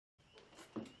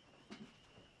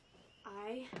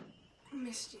I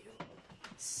missed you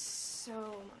so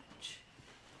much.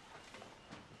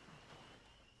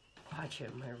 Watch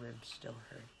it, my ribs still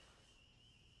hurt.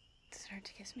 Does it hurt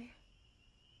to kiss me?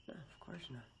 No, of course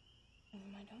not. Well,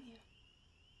 why don't you?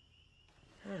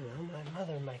 I don't know, my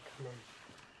mother might come in.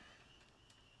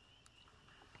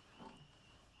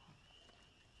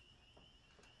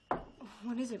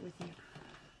 What is it with you?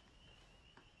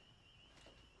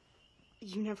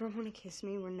 You never want to kiss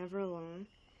me. We're never alone.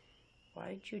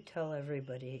 Why'd you tell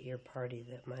everybody at your party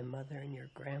that my mother and your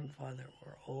grandfather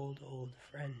were old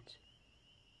friends?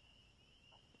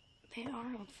 They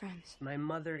are old friends. My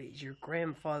mother is your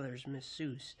grandfather's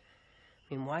masseuse.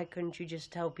 I mean, why couldn't you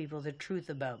just tell people the truth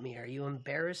about me? Are you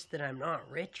embarrassed that I'm not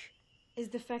rich? Is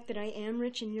the fact that I am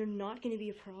rich and you're not going to be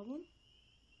a problem?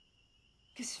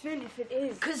 Because Finn, if it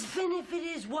is... Because Finn, if it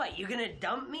is what? You're going to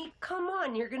dump me? Come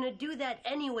on, you're going to do that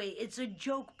anyway. It's a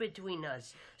joke between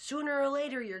us. Sooner or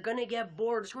later, you're going to get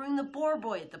bored screwing the poor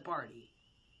boy at the party.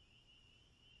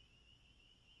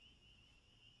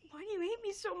 Why do you hate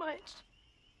me so much?